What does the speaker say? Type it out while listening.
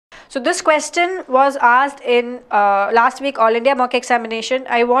So this question was asked in last week All India mock examination.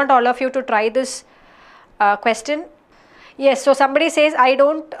 I want all of you to try this question. Yes, so somebody says I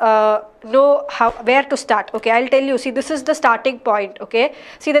don't know where to start. Okay, I'll tell you. See, this is the starting point. Okay,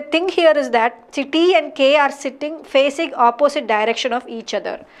 see, the thing here is that, see, T and K are sitting facing opposite direction of each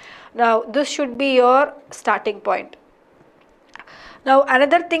other. Now this should be your starting point. Now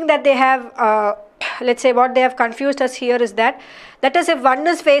another thing that they have let's say what they have confused us here is that is if one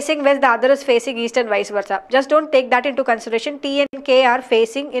is facing west, the other is facing east and vice versa. Just don't take that into consideration. T and K are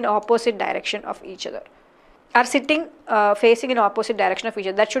facing in opposite direction of each other, are sitting facing in opposite direction of each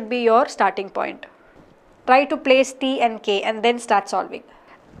other. That should be your starting point. Try to place T and K and then start solving.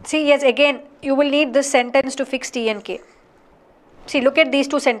 See, yes, again you will need this sentence to fix T and K. See, look at these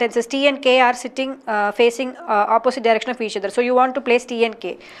two sentences. T and K are sitting facing opposite direction of each other. So you want to place T and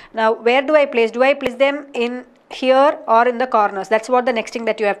K. Now where do I place? Do I place them in here or in the corners? That's what the next thing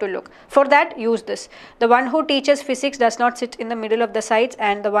that you have to look. For that, use this. The one who teaches physics does not sit in the middle of the sides,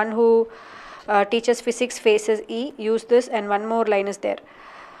 and the one who teaches physics faces E. Use this, and one more line is there.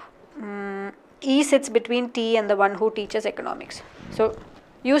 E sits between T and the one who teaches economics. So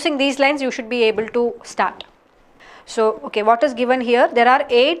using these lines you should be able to start. So okay, what is given here? There are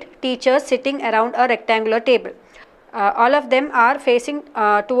 8 teachers sitting around a rectangular table. All of them are facing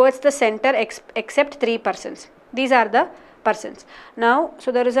towards the center except 3 persons. These are the persons. Now,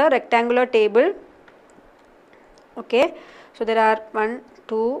 so there is a rectangular table. Okay, so there are 1,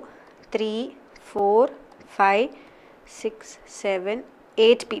 2, 3, 4, 5, 6, 7,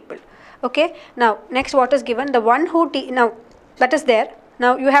 8 people. Okay, now next what is given? The one who now that is there.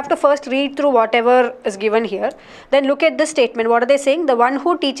 Now you have to first read through whatever is given here. Then look at this statement. What are they saying? The one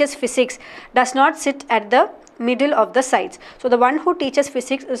who teaches physics does not sit at the middle of the sides. So the one who teaches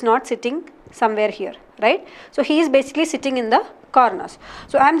physics is not sitting somewhere here, right? So he is basically sitting in the corners.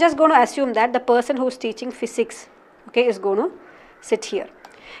 So I am just going to assume that the person who is teaching physics, okay, is going to sit here.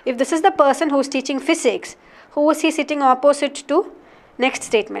 If this is the person who is teaching physics, who is he sitting opposite to? Next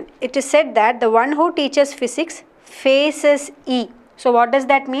statement. It is said that the one who teaches physics faces E. So what does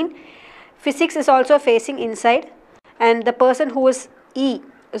that mean? Physics is also facing inside, and the person who is E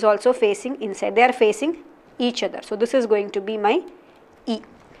is also facing inside. They are facing each other. So this is going to be my E.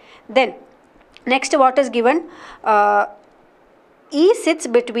 Then next what is given? E sits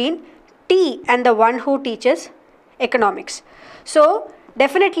between T and the one who teaches economics. So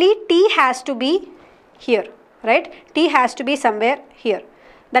definitely T has to be here, right? T has to be somewhere here.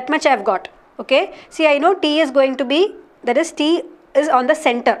 That much I have got. Okay. See, I know T is going to be, that is T is on the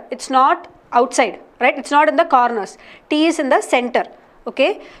center. It's not outside, right? It's not in the corners. T is in the center.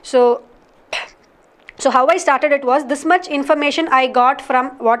 Okay. So how I started it was this much information I got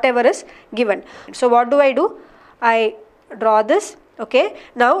from whatever is given. So what do? I draw this. Okay.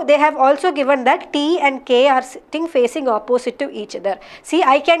 Now they have also given that T and K are sitting facing opposite to each other. See,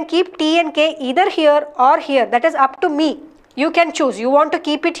 I can keep T and K either here or here. That is up to me. You can choose. You want to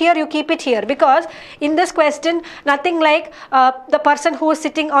keep it here, you keep it here, because in this question nothing like the person who is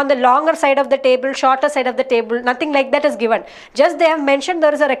sitting on the longer side of the table, shorter side of the table, nothing like that is given. Just they have mentioned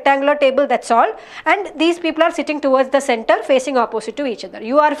there is a rectangular table, that's all, and these people are sitting towards the center facing opposite to each other.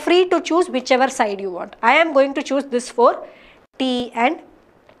 You are free to choose whichever side you want. I am going to choose this for T and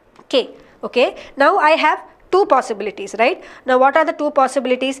K. Okay. Now I have 2 possibilities, right? Now what are the 2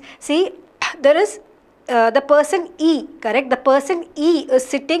 possibilities? See, there is the person E, correct? The person E is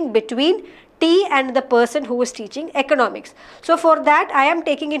sitting between T and the person who is teaching economics. So for that I am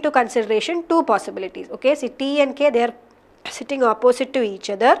taking into consideration 2 possibilities. Okay, see, T and K, they are sitting opposite to each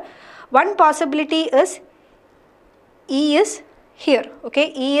other. One possibility is E is here.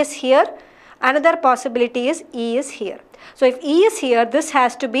 Okay, E is here. Another possibility is E is here. So if E is here, this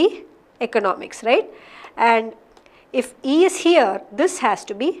has to be economics, right? And if E is here, this has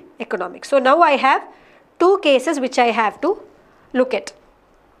to be economics. So now I have 2 cases which I have to look at.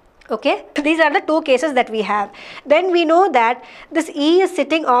 Okay, these are the 2 cases that we have. Then we know that this E is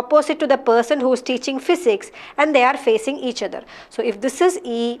sitting opposite to the person who is teaching physics, and they are facing each other. So if this is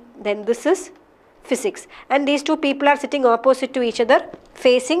E, then this is physics, and these 2 people are sitting opposite to each other,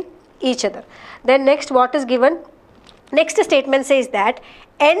 facing each other. Then next what is given? Next statement says that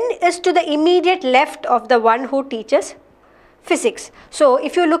N is to the immediate left of the one who teaches physics. So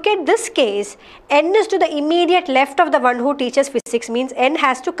if you look at this case, N is to the immediate left of the one who teaches physics, means N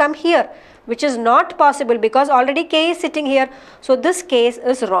has to come here, which is not possible because already K is sitting here. So this case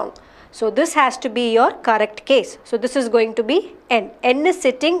is wrong. So this has to be your correct case. So this is going to be N. N is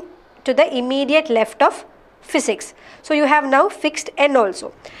sitting to the immediate left of physics. So you have now fixed N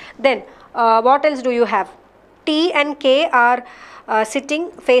also. Then what else do you have? T and K are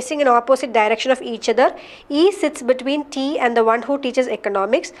sitting facing in opposite direction of each other. E sits between T and the one who teaches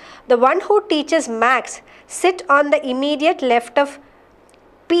economics. The one who teaches max sit on the immediate left of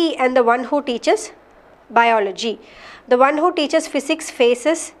P and the one who teaches biology. The one who teaches physics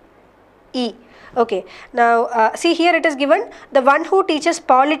faces E. Okay, now see here it is given the one who teaches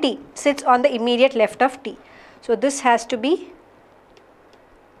polity sits on the immediate left of T. So this has to be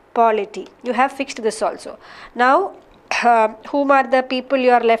polity. You have fixed this also. Now whom are the people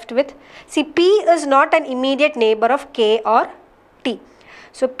you are left with? See, P is not an immediate neighbour of K or T.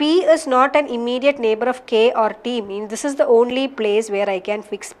 So P is not an immediate neighbour of K or T means this is the only place where I can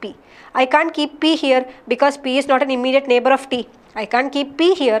fix P. I can't keep P here because P is not an immediate neighbour of T. I can't keep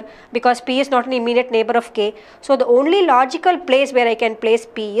P here because P is not an immediate neighbour of K. So the only logical place where I can place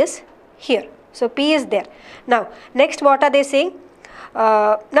P is here. So P is there. Now next what are they saying?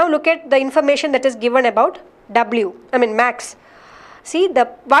 Now look at the information that is given about max. See, the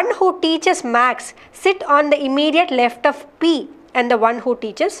one who teaches max sit on the immediate left of P and the one who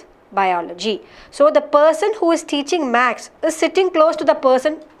teaches biology. So the person who is teaching max is sitting close to the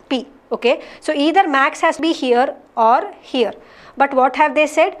person P. Okay, so either max has to be here or here. But what have they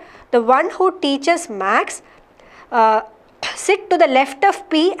said? The one who teaches max sit to the left of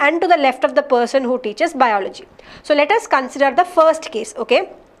P and to the left of the person who teaches biology. So let us consider the first case. Okay,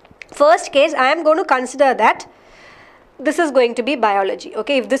 first case I am going to consider that this is going to be biology.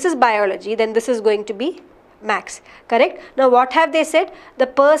 Okay, if this is biology, then this is going to be max, correct? Now what have they said? The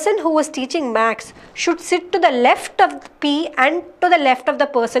person who is teaching max should sit to the left of P and to the left of the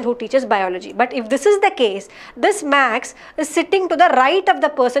person who teaches biology. But if this is the case, this max is sitting to the right of the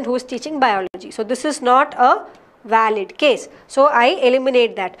person who is teaching biology. So this is not a valid case. So I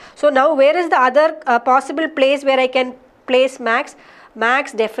eliminate that. So now where is the other possible place where I can place max?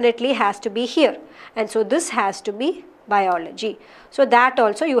 Max definitely has to be here, and so this has to be biology. So that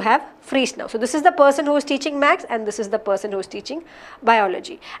also you have freeze now. So this is the person who is teaching max and this is the person who is teaching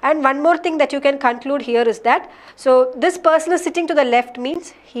biology. And one more thing that you can conclude here is that, so this person is sitting to the left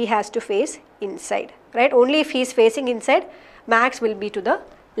means he has to face inside, right? Only if he is facing inside, max will be to the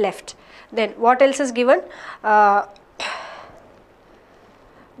left. Then what else is given?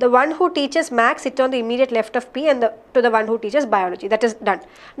 The one who teaches max sit on the immediate left of P and to the one who teaches biology. That is done.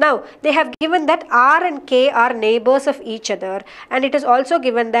 Now they have given that R and K are neighbours of each other, and it is also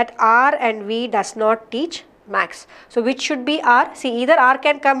given that R and V does not teach max. So which should be R? See, either R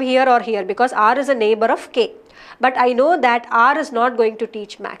can come here or here because R is a neighbour of K. But I know that R is not going to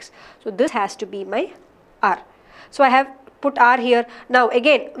teach max. So this has to be my R. So I have put R here. Now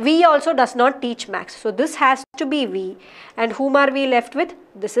again, V also does not teach max. So this has to be V. And whom are we left with?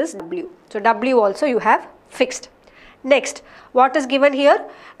 This is W. So W also you have fixed. Next, what is given here?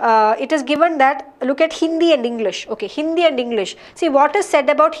 It is given that, look at Hindi and English. Okay, Hindi and English. See what is said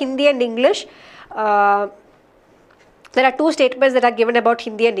about Hindi and English. There are two statements that are given about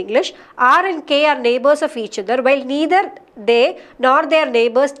Hindi and English. R and K are neighbours of each other, while neither they nor their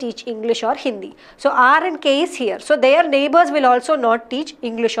neighbours teach English or Hindi. So R and K is here. So their neighbours will also not teach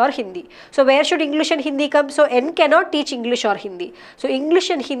English or Hindi. So where should English and Hindi come? So N cannot teach English or Hindi. So English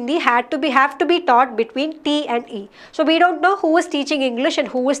and Hindi have to be taught between T and E. So we don't know who is teaching English and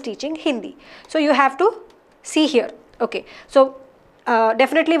who is teaching Hindi. So you have to see here. Okay. So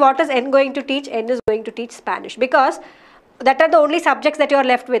definitely what is N going to teach? N is going to teach Spanish, because that are the only subjects that you are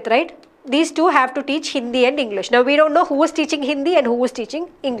left with, right? These two have to teach Hindi and English. Now we don't know who is teaching Hindi and who is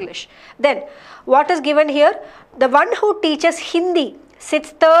teaching English. Then what is given here? The one who teaches Hindi sits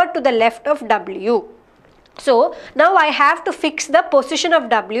third to the left of W. So now I have to fix the position of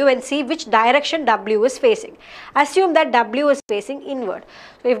W and see which direction W is facing. Assume that W is facing inward.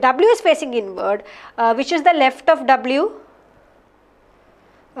 So if W is facing inward, which is the left of W?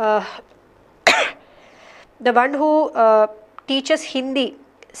 The one who teaches Hindi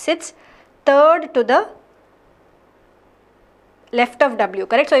sits third to the left of W,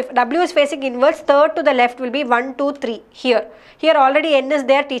 correct? So if W is facing inwards, third to the left will be 1, 2, 3 here. Here already N is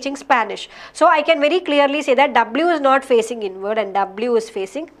there teaching Spanish. So I can very clearly say that W is not facing inward and W is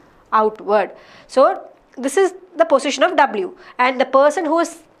facing outward. So this is the position of W, and the person who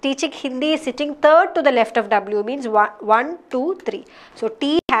is teaching Hindi is sitting third to the left of W, means 1, 2, 3. So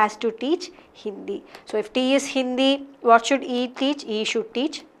T has to teach Hindi. So if T is Hindi, what should E teach? E should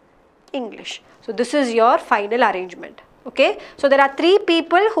teach English. So this is your final arrangement. Okay. So there are three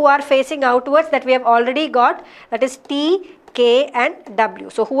people who are facing outwards that we have already got, that is T, K and W.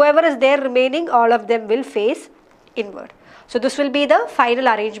 So whoever is there remaining, all of them will face inward. So this will be the final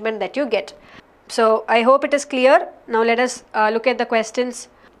arrangement that you get. So I hope it is clear. Now let us look at the questions.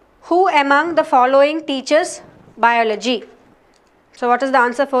 Who among the following teaches biology? So what is the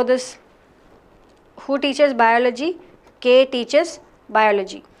answer for this? Who teaches biology? K teaches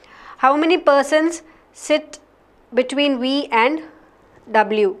biology. How many persons sit between V and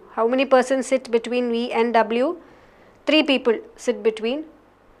W? How many persons sit between V and W? 3 people sit between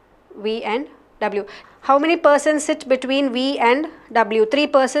V and W. How many persons sit between V and W? 3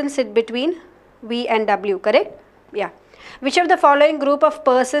 persons sit between V and W, correct? Yeah. Which of the following group of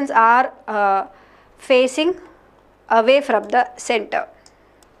persons are facing away from the center?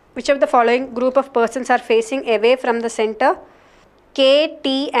 Which of the following group of persons are facing away from the center? K,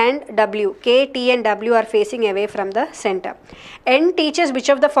 T and W. K, T and W are facing away from the center. N teaches which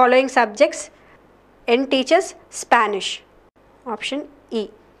of the following subjects? N teaches Spanish. Option E.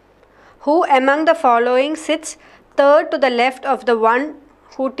 Who among the following sits third to the left of the one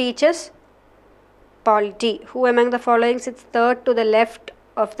who teaches Polity? Who among the following sits third to the left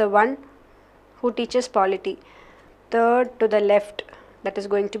of the one who teaches Polity? Third to the left, that is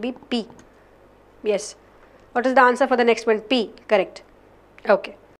going to be P. Yes. What is the answer for the next one? P. Correct. Okay.